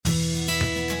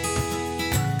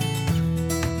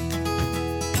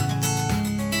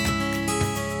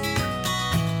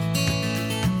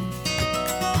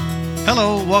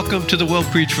Hello, welcome to the Will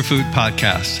Preach for Food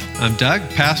podcast. I'm Doug,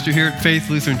 pastor here at Faith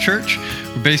Lutheran Church.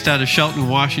 We're based out of Shelton,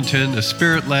 Washington, a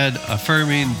spirit-led,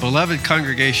 affirming, beloved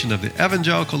congregation of the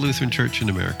Evangelical Lutheran Church in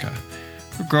America.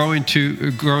 We're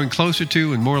growing closer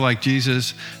to and more like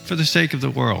Jesus for the sake of the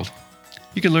world.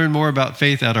 You can learn more about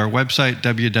faith at our website,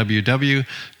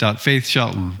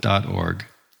 www.faithshelton.org.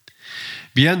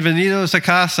 Bienvenidos a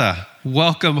casa.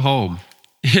 Welcome home.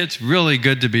 It's really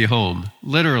good to be home,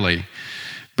 literally.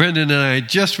 Brendan and I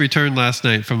just returned last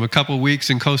night from a couple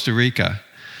weeks in Costa Rica,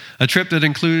 a trip that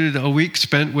included a week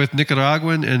spent with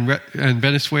Nicaraguan and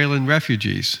Venezuelan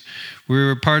refugees. We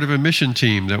were part of a mission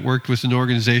team that worked with an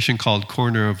organization called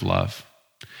Corner of Love.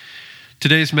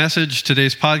 Today's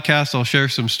podcast, I'll share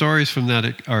some stories from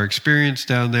our experience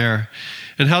down there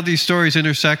and how these stories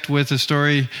intersect with a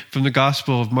story from the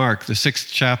Gospel of Mark, the 6th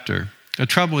chapter, a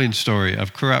troubling story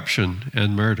of corruption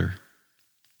and murder.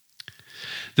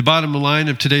 The bottom line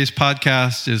of today's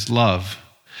podcast is love,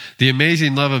 the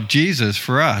amazing love of Jesus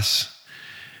for us,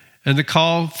 and the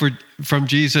call from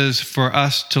Jesus for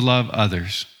us to love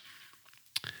others.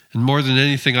 And more than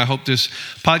anything, I hope this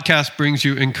podcast brings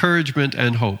you encouragement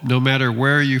and hope, no matter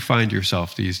where you find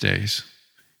yourself these days.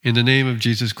 In the name of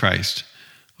Jesus Christ,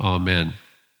 amen.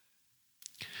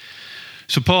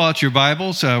 So pull out your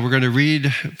Bibles. We're going to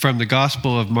read from the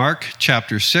Gospel of Mark,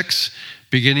 chapter 6,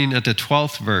 beginning at the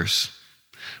 12th verse.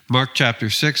 Mark chapter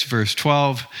 6, verse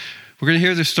 12. We're going to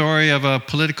hear the story of a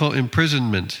political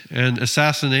imprisonment and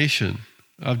assassination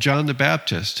of John the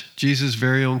Baptist, Jesus'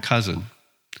 very own cousin.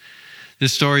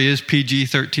 This story is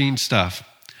PG-13 stuff,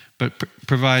 but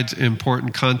provides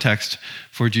important context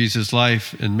for Jesus'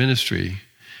 life and ministry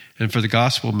and for the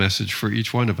gospel message for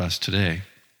each one of us today.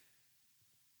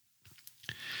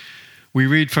 We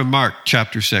read from Mark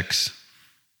chapter 6.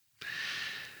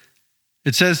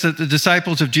 It says that the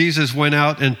disciples of Jesus went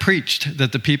out and preached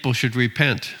that the people should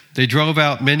repent. They drove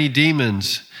out many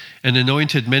demons and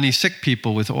anointed many sick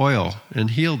people with oil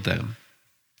and healed them.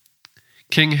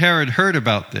 King Herod heard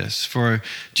about this, for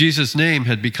Jesus' name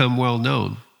had become well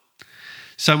known.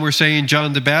 Some were saying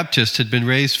John the Baptist had been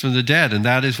raised from the dead, and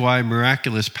that is why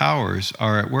miraculous powers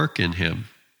are at work in him.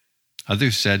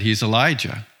 Others said he's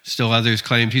Elijah. Still others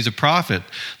claimed he's a prophet,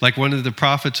 like one of the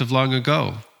prophets of long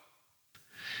ago.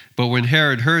 But when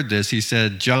Herod heard this, he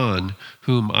said, John,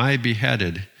 whom I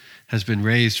beheaded, has been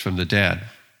raised from the dead.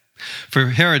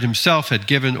 For Herod himself had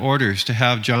given orders to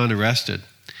have John arrested,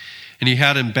 and he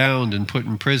had him bound and put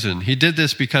in prison. He did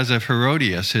this because of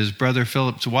Herodias, his brother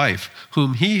Philip's wife,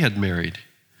 whom he had married.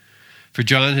 For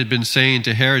John had been saying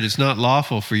to Herod, it's not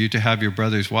lawful for you to have your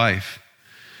brother's wife.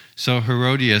 So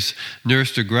Herodias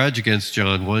nursed a grudge against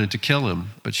John, wanted to kill him,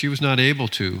 but she was not able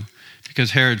to,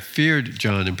 because Herod feared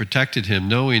John and protected him,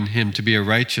 knowing him to be a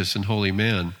righteous and holy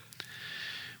man.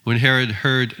 When Herod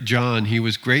heard John, he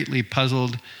was greatly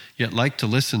puzzled, yet liked to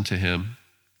listen to him.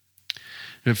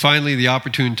 But finally, the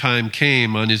opportune time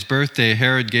came. On his birthday,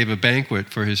 Herod gave a banquet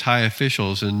for his high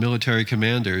officials and military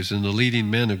commanders and the leading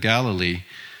men of Galilee.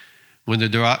 When the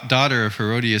daughter of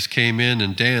Herodias came in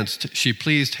and danced, she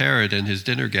pleased Herod and his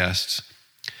dinner guests.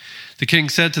 The king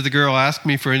said to the girl, ask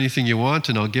me for anything you want,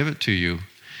 and I'll give it to you.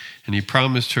 And he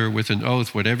promised her with an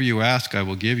oath, whatever you ask, I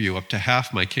will give you, up to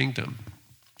half my kingdom.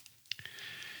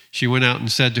 She went out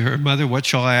and said to her mother, what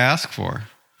shall I ask for?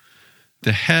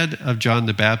 The head of John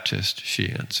the Baptist,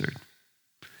 she answered.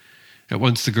 At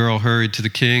once the girl hurried to the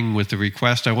king with the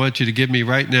request, I want you to give me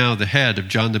right now the head of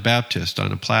John the Baptist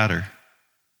on a platter.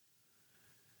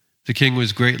 The king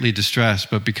was greatly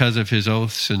distressed, but because of his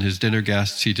oaths and his dinner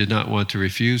guests, he did not want to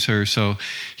refuse her, so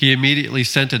he immediately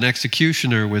sent an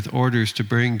executioner with orders to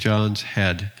bring John's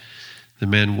head. The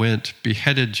men went,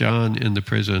 beheaded John in the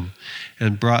prison,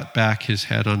 and brought back his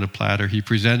head on a platter. He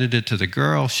presented it to the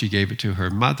girl. She gave it to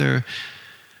her mother.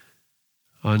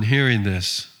 On hearing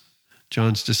this,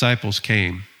 John's disciples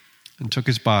came and took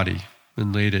his body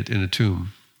and laid it in a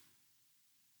tomb.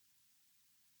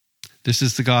 This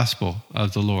is the gospel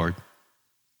of the Lord.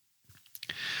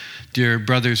 Dear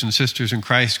brothers and sisters in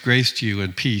Christ, grace to you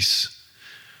and peace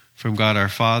from God our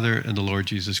Father and the Lord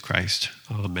Jesus Christ.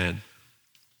 Amen.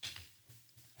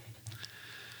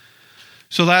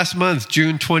 So last month,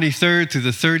 June 23rd through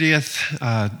the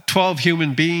 30th, 12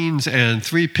 human beings and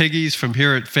 3 piggies from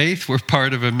here at Faith were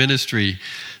part of a ministry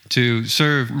to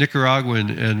serve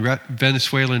Nicaraguan and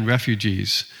Venezuelan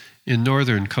refugees in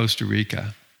northern Costa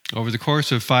Rica. Over the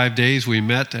course of 5 days, we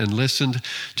met and listened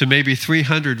to maybe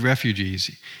 300 refugees.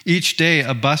 Each day,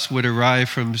 a bus would arrive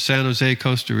from San Jose,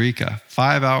 Costa Rica,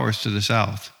 5 hours to the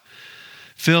south,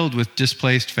 filled with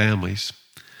displaced families.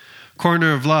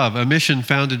 Corner of Love, a mission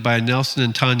founded by Nelson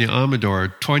and Tanya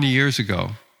Amador 20 years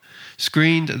ago,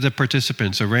 screened the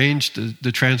participants, arranged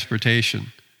the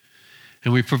transportation,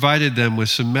 and we provided them with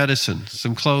some medicine,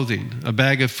 some clothing, a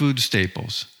bag of food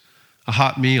staples, a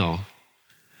hot meal,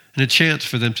 and a chance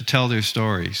for them to tell their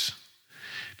stories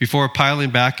before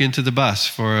piling back into the bus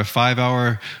for a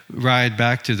 5-hour ride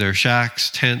back to their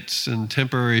shacks, tents, and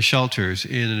temporary shelters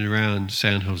in and around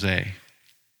San Jose.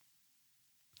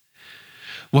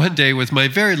 One day, with my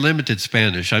very limited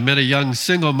Spanish, I met a young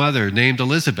single mother named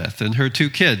Elizabeth and her 2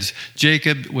 kids.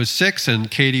 Jacob was 6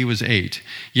 and Katie was 8.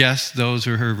 Yes, those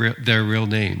are their real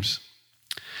names.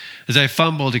 As I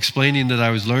fumbled explaining that I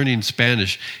was learning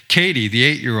Spanish, Katie, the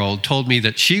 8-year-old, told me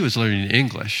that she was learning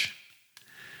English.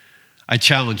 I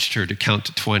challenged her to count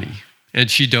to 20,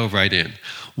 and she dove right in.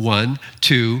 1,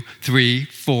 2, 3,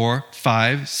 4,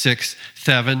 5, 6,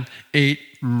 7, 8,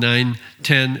 9,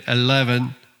 10,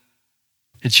 11.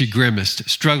 And she grimaced,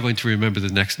 struggling to remember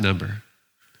the next number.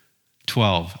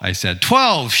 12, I said.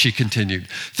 12, she continued.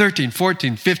 13,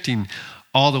 14, 15,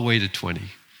 all the way to 20.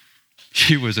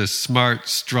 She was a smart,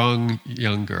 strong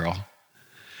young girl.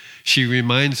 She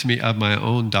reminds me of my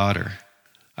own daughter,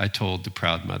 I told the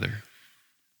proud mother.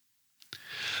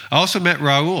 I also met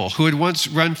Raul, who had once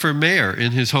run for mayor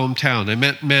in his hometown. I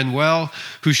met Manuel,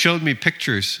 who showed me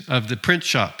pictures of the print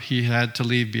shop he had to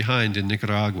leave behind in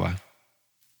Nicaragua.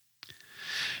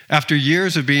 After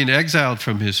years of being exiled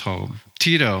from his home,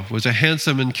 Tito was a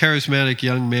handsome and charismatic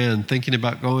young man thinking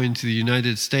about going to the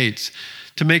United States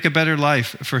to make a better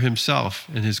life for himself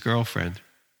and his girlfriend.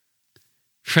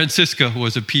 Francisco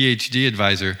was a PhD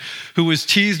advisor who was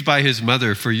teased by his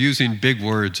mother for using big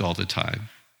words all the time.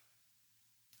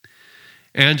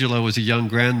 Angela was a young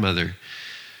grandmother.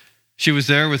 She was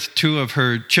there with 2 of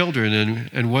her children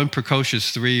and one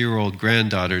precocious 3-year-old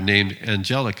granddaughter named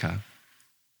Angelica.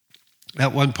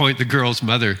 At one point, the girl's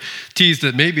mother teased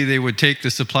that maybe they would take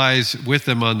the supplies with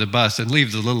them on the bus and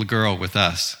leave the little girl with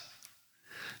us.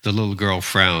 The little girl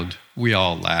frowned. We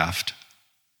all laughed.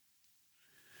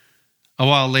 A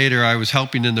while later, I was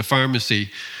helping in the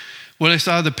pharmacy when I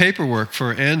saw the paperwork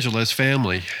for Angela's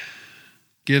family.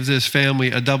 Give this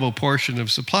family a double portion of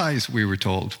supplies, we were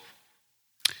told.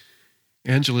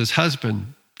 Angela's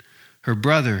husband, her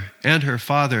brother, and her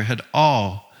father had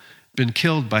all been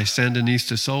killed by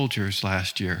Sandinista soldiers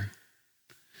last year.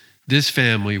 This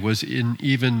family was in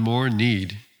even more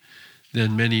need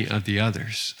than many of the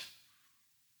others.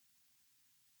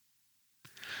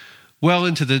 Well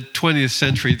into the 20th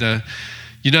century, the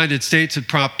United States had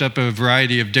propped up a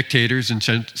variety of dictators in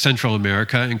Central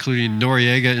America, including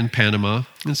Noriega in Panama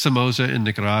and Somoza in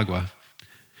Nicaragua.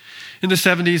 In the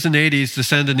 70s and 80s, the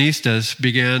Sandinistas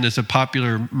began as a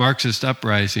popular Marxist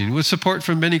uprising with support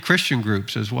from many Christian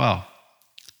groups as well.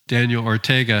 Daniel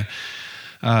Ortega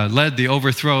led the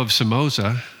overthrow of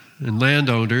Somoza, and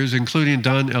landowners, including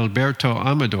Don Alberto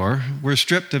Amador, were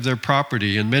stripped of their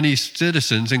property, and many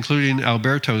citizens, including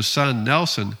Alberto's son,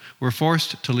 Nelson, were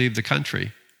forced to leave the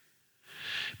country.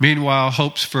 Meanwhile,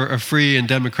 hopes for a free and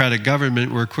democratic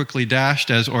government were quickly dashed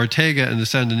as Ortega and the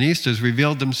Sandinistas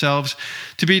revealed themselves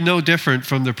to be no different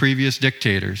from the previous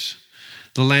dictators.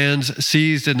 The lands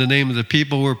seized in the name of the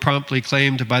people were promptly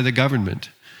claimed by the government,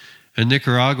 and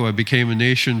Nicaragua became a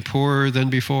nation poorer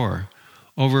than before,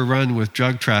 overrun with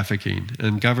drug trafficking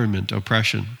and government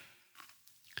oppression.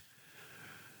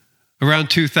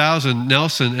 Around 2000,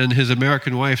 Nelson and his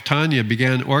American wife, Tanya,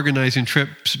 began organizing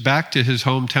trips back to his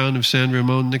hometown of San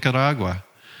Ramon, Nicaragua,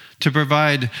 to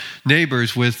provide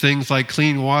neighbors with things like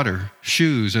clean water,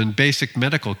 shoes, and basic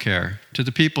medical care to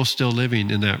the people still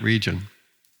living in that region.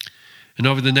 And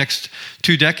over the next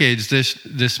 2 decades,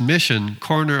 this mission,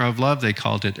 Corner of Love, they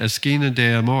called it, Esquina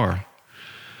de Amor,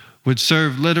 would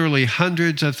serve literally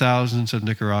hundreds of thousands of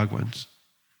Nicaraguans.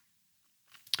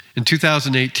 In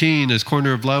 2018, as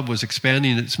Corner of Love was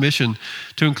expanding its mission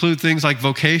to include things like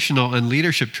vocational and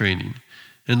leadership training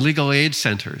and legal aid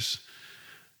centers,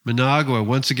 Managua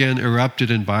once again erupted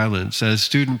in violence as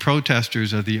student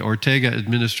protesters of the Ortega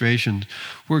administration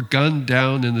were gunned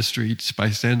down in the streets by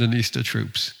Sandinista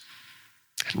troops.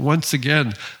 And once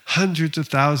again, hundreds of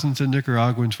thousands of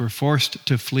Nicaraguans were forced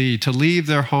to flee, to leave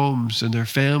their homes and their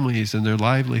families and their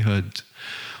livelihoods.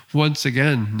 Once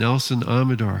again, Nelson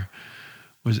Amador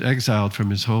was exiled from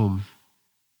his home.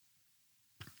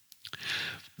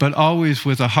 But always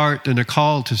with a heart and a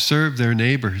call to serve their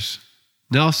neighbors,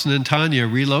 Nelson and Tanya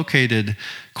relocated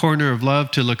Corner of Love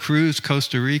to La Cruz,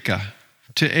 Costa Rica,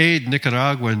 to aid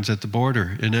Nicaraguans at the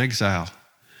border in exile,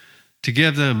 to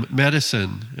give them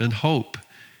medicine and hope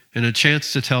and a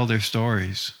chance to tell their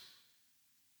stories.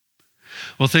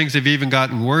 Well, things have even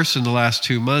gotten worse in the last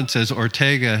 2 months as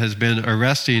Ortega has been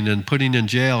arresting and putting in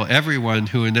jail everyone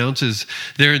who announces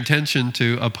their intention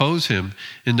to oppose him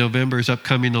in November's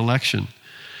upcoming election.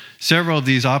 Several of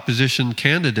these opposition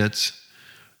candidates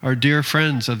are dear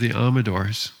friends of the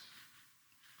Amadors.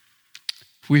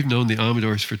 We've known the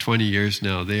Amadors for 20 years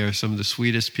now. They are some of the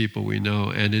sweetest people we know,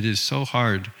 and it is so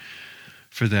hard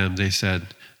for them, they said,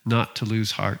 not to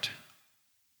lose heart.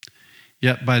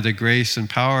 Yet by the grace and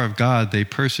power of God, they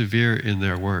persevere in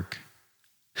their work.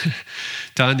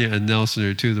 Tanya and Nelson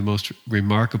are two of the most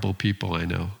remarkable people I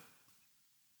know.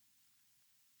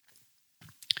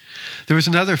 There was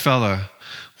another fellow,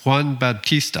 Juan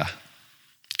Baptista.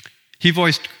 He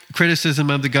voiced criticism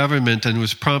of the government and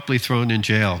was promptly thrown in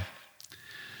jail.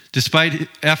 Despite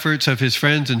efforts of his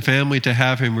friends and family to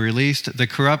have him released, the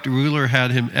corrupt ruler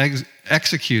had him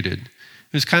executed.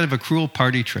 It was kind of a cruel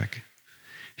party trick.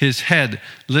 His head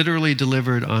literally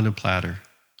delivered on a platter.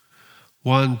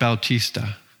 Juan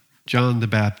Bautista, John the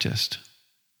Baptist,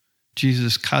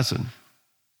 Jesus' cousin.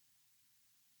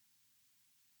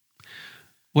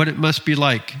 What it must be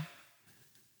like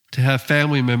to have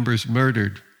family members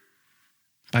murdered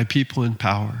by people in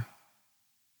power.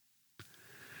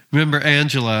 Remember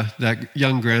Angela, that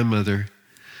young grandmother.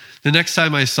 The next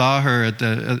time I saw her,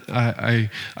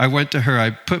 I went to her,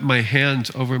 I put my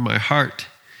hands over my heart,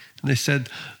 and I said,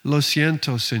 "Lo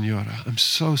siento, señora, I'm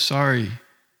so sorry.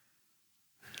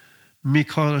 Mi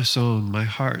corazón, my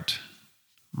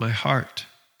heart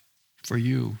for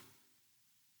you."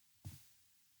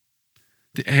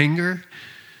 The anger,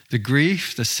 the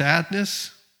grief, the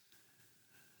sadness,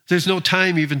 there's no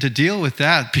time even to deal with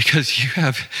that because you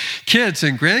have kids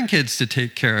and grandkids to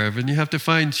take care of, and you have to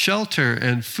find shelter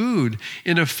and food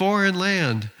in a foreign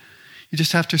land. You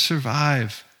just have to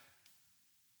survive.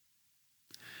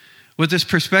 What this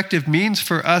perspective means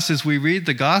for us as we read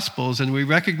the Gospels and we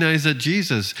recognize that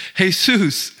Jesus,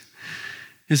 Jesus,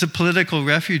 is a political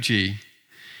refugee.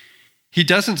 He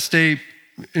doesn't stay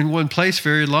in one place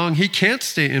very long. He can't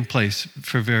stay in place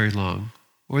for very long,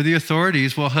 or the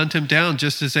authorities will hunt him down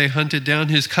just as they hunted down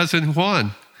his cousin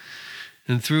Juan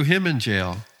and threw him in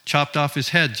jail, chopped off his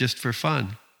head just for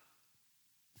fun.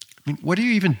 I mean, what do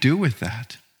you even do with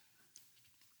that?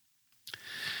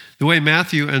 The way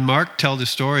Matthew and Mark tell the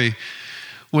story,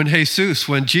 when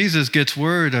Jesus gets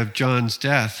word of John's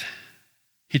death,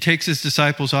 he takes his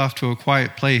disciples off to a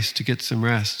quiet place to get some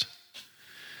rest.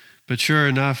 But sure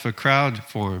enough, a crowd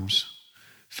forms,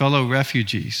 fellow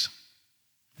refugees.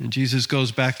 And Jesus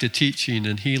goes back to teaching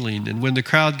and healing. And when the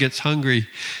crowd gets hungry,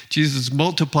 Jesus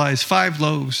multiplies 5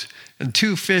 loaves and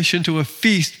 2 fish into a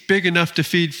feast big enough to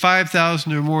feed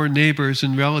 5,000 or more neighbors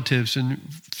and relatives and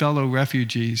fellow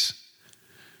refugees.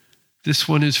 This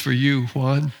one is for you,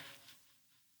 Juan.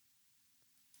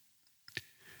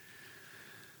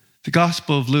 The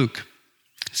Gospel of Luke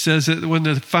says that when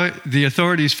the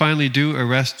authorities finally do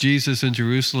arrest Jesus in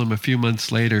Jerusalem a few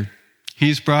months later,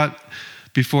 he's brought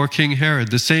before King Herod,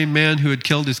 the same man who had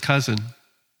killed his cousin,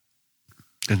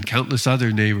 and countless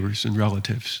other neighbors and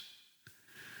relatives.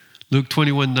 Luke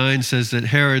 21:9 says that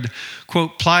Herod,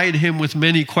 quote, plied him with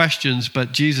many questions,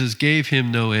 but Jesus gave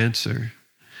him no answer.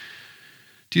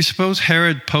 Do you suppose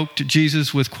Herod poked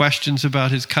Jesus with questions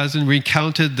about his cousin,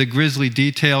 recounted the grisly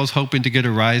details, hoping to get a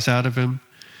rise out of him?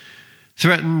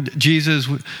 Threatened Jesus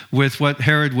with what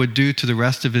Herod would do to the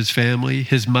rest of his family,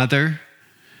 his mother,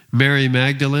 Mary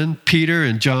Magdalene, Peter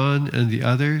and John and the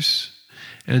others.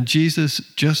 And Jesus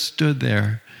just stood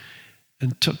there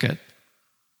and took it.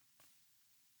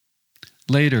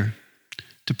 Later,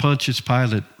 to Pontius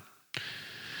Pilate,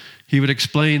 he would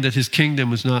explain that his kingdom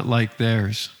was not like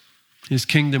theirs. His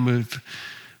kingdom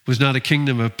was not a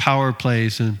kingdom of power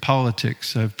plays and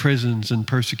politics, of prisons and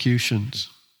persecutions.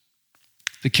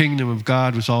 The kingdom of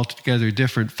God was altogether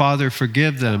different. Father,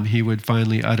 forgive them, he would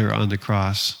finally utter on the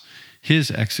cross,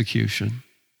 his execution,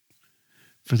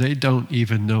 for they don't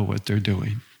even know what they're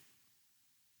doing.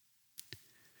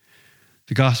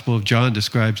 The Gospel of John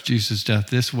describes Jesus' death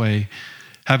this way: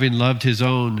 having loved his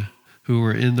own who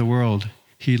were in the world,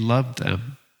 he loved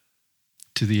them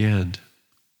to the end.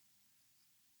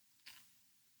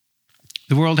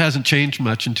 The world hasn't changed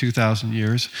much in 2,000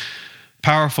 years.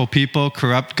 Powerful people,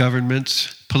 corrupt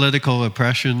governments, political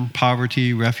oppression,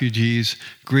 poverty, refugees,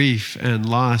 grief and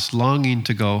loss, longing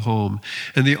to go home.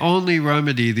 And the only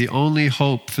remedy, the only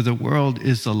hope for the world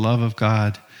is the love of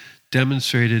God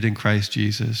demonstrated in Christ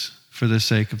Jesus for the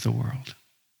sake of the world.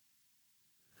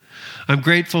 I'm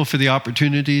grateful for the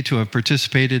opportunity to have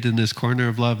participated in this Corner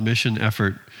of Love mission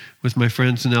effort with my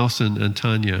friends Nelson and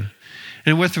Tanya,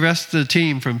 and with the rest of the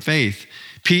team from Faith,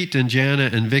 Pete and Jana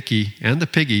and Vicky and the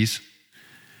Piggies,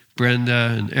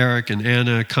 Brenda and Eric and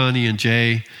Anna, Connie and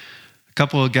Jay, a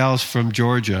couple of gals from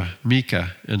Georgia,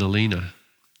 Mika and Alina,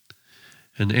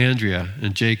 and Andrea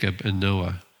and Jacob and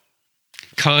Noah.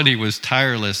 Connie was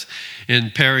tireless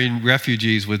in pairing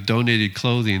refugees with donated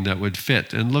clothing that would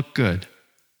fit and look good.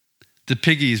 The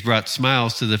piggies brought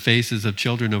smiles to the faces of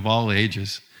children of all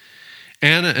ages.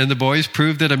 Anna and the boys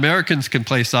proved that Americans can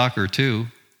play soccer too.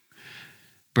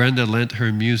 Brenda lent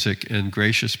her music and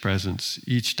gracious presence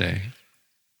each day.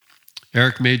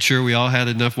 Eric made sure we all had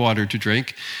enough water to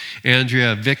drink.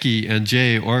 Andrea, Vicky, and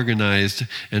Jay organized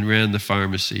and ran the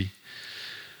pharmacy.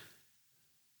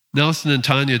 Nelson and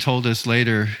Tanya told us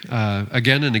later,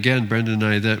 again and again, Brenda and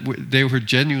I, that they were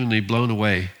genuinely blown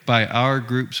away by our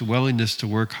group's willingness to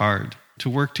work hard, to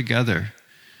work together,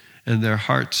 and their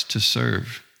hearts to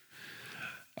serve.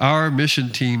 Our mission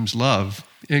team's love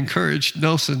encouraged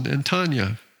Nelson and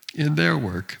Tanya in their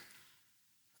work.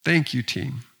 Thank you,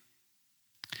 team.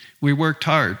 We worked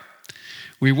hard.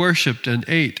 We worshiped and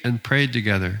ate and prayed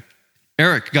together.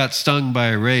 Eric got stung by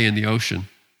a ray in the ocean.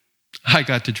 I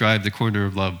got to drive the Corner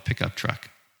of Love pickup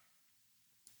truck.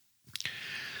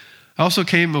 I also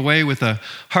came away with a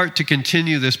heart to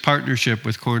continue this partnership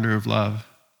with Corner of Love.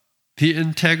 The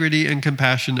integrity and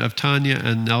compassion of Tanya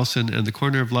and Nelson and the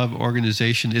Corner of Love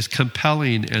organization is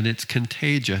compelling and it's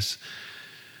contagious.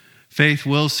 Faith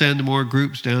will send more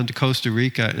groups down to Costa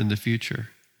Rica in the future.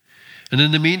 And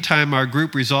in the meantime, our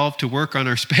group resolved to work on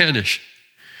our Spanish.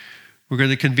 We're going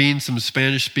to convene some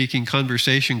Spanish-speaking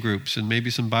conversation groups and maybe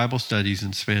some Bible studies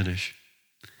in Spanish.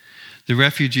 The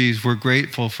refugees were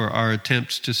grateful for our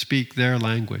attempts to speak their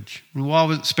language. And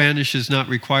while Spanish is not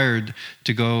required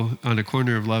to go on a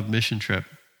Corner of Love mission trip,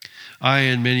 I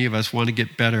and many of us want to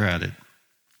get better at it.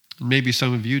 Maybe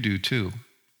some of you do too.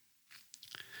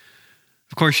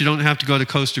 Of course, you don't have to go to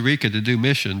Costa Rica to do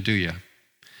mission, do you?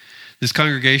 This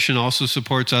congregation also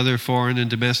supports other foreign and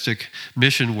domestic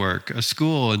mission work, a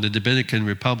school in the Dominican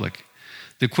Republic,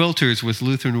 the Quilters with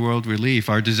Lutheran World Relief,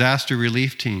 our disaster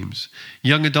relief teams,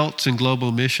 Young Adults in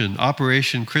Global Mission,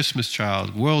 Operation Christmas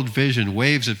Child, World Vision,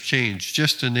 Waves of Change,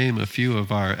 just to name a few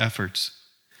of our efforts.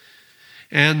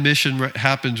 And mission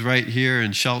happens right here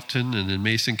in Shelton and in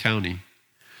Mason County.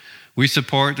 We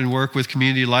support and work with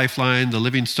Community Lifeline, the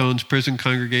Living Stones Prison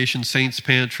Congregation, Saints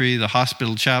Pantry, the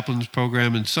Hospital Chaplains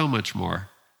Program, and so much more.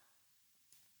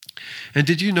 And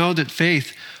did you know that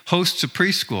Faith hosts a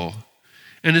preschool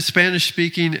and a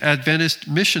Spanish-speaking Adventist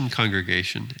mission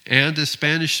congregation and a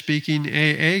Spanish-speaking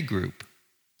AA group?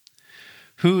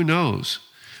 Who knows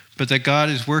but that God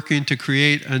is working to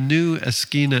create a new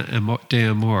Esquina de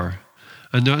Amor,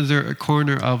 another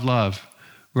corner of love,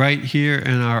 right here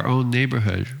in our own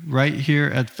neighborhood, right here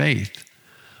at Faith,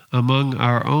 among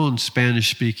our own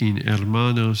Spanish-speaking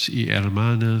hermanos y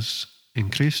hermanas en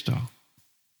Cristo.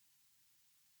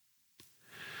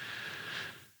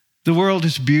 The world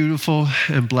is beautiful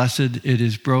and blessed. It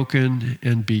is broken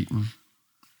and beaten.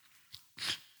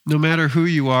 No matter who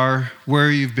you are,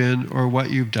 where you've been, or what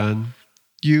you've done,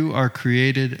 you are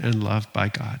created and loved by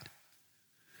God.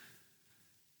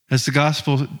 As the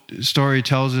gospel story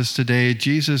tells us today,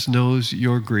 Jesus knows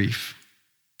your grief,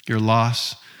 your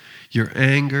loss, your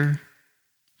anger,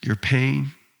 your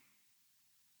pain.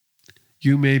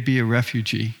 You may be a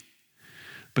refugee,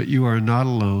 but you are not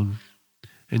alone,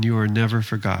 and you are never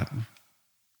forgotten.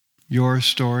 Your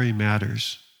story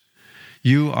matters.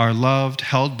 You are loved,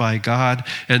 held by God,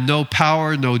 and no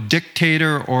power, no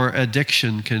dictator or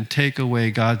addiction can take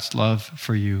away God's love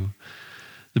for you.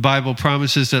 The Bible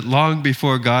promises that long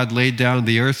before God laid down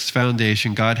the earth's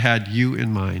foundation, God had you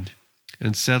in mind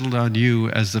and settled on you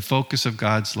as the focus of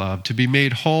God's love, to be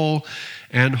made whole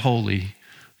and holy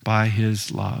by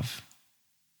his love.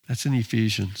 That's in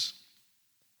Ephesians.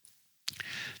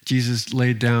 Jesus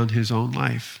laid down his own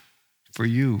life for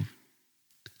you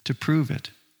to prove it,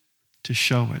 to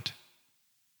show it.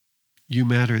 You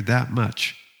matter that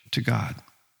much to God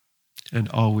and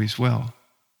always will.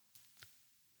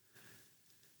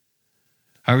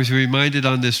 I was reminded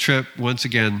on this trip once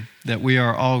again that we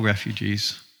are all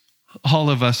refugees. All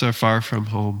of us are far from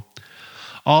home.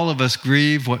 All of us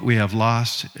grieve what we have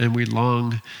lost, and we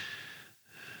long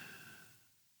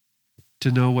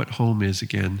to know what home is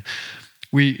again.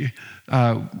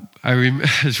 I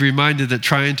was reminded that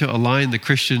trying to align the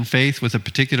Christian faith with a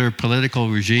particular political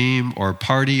regime or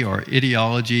party or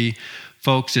ideology,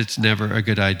 folks, it's never a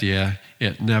good idea.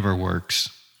 It never works.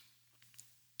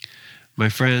 My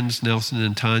friends, Nelson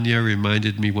and Tanya,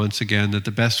 reminded me once again that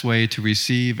the best way to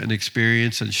receive and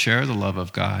experience and share the love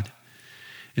of God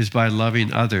is by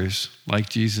loving others like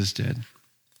Jesus did.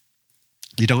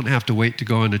 You don't have to wait to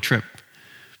go on a trip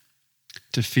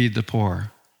to feed the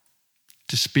poor,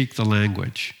 to speak the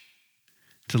language,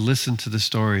 to listen to the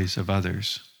stories of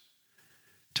others,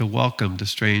 to welcome the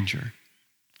stranger.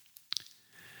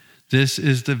 This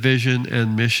is the vision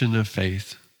and mission of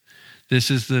faith.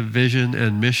 This is the vision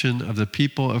and mission of the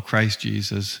people of Christ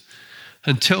Jesus,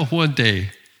 until one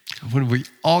day when we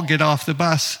all get off the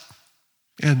bus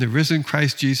and the risen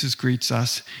Christ Jesus greets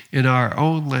us in our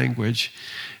own language.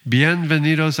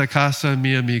 Bienvenidos a casa,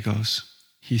 mi amigos,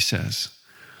 he says.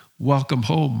 Welcome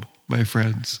home, my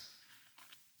friends.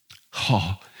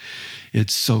 Oh,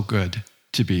 it's so good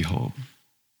to be home.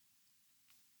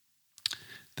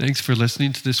 Thanks for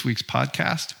listening to this week's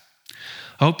podcast.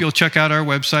 I hope you'll check out our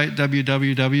website,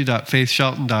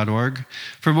 www.faithshelton.org,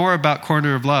 for more about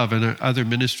Corner of Love and our other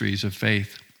ministries of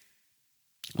faith.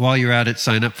 While you're at it,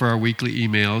 sign up for our weekly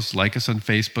emails, like us on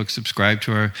Facebook, subscribe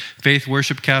to our Faith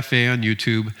Worship Cafe on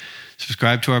YouTube,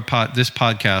 subscribe to this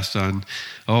podcast on,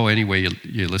 any way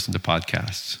you listen to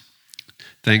podcasts.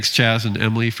 Thanks, Chaz and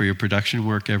Emily, for your production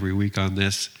work every week on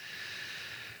this.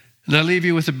 And I leave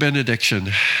you with a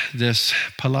benediction, this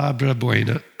palabra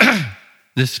buena,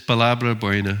 this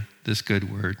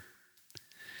good word.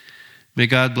 May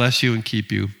God bless you and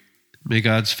keep you. May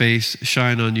God's face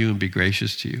shine on you and be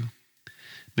gracious to you.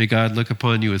 May God look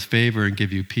upon you with favor and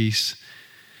give you peace.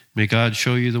 May God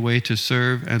show you the way to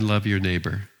serve and love your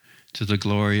neighbor, to the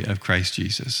glory of Christ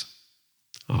Jesus.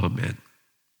 Amen.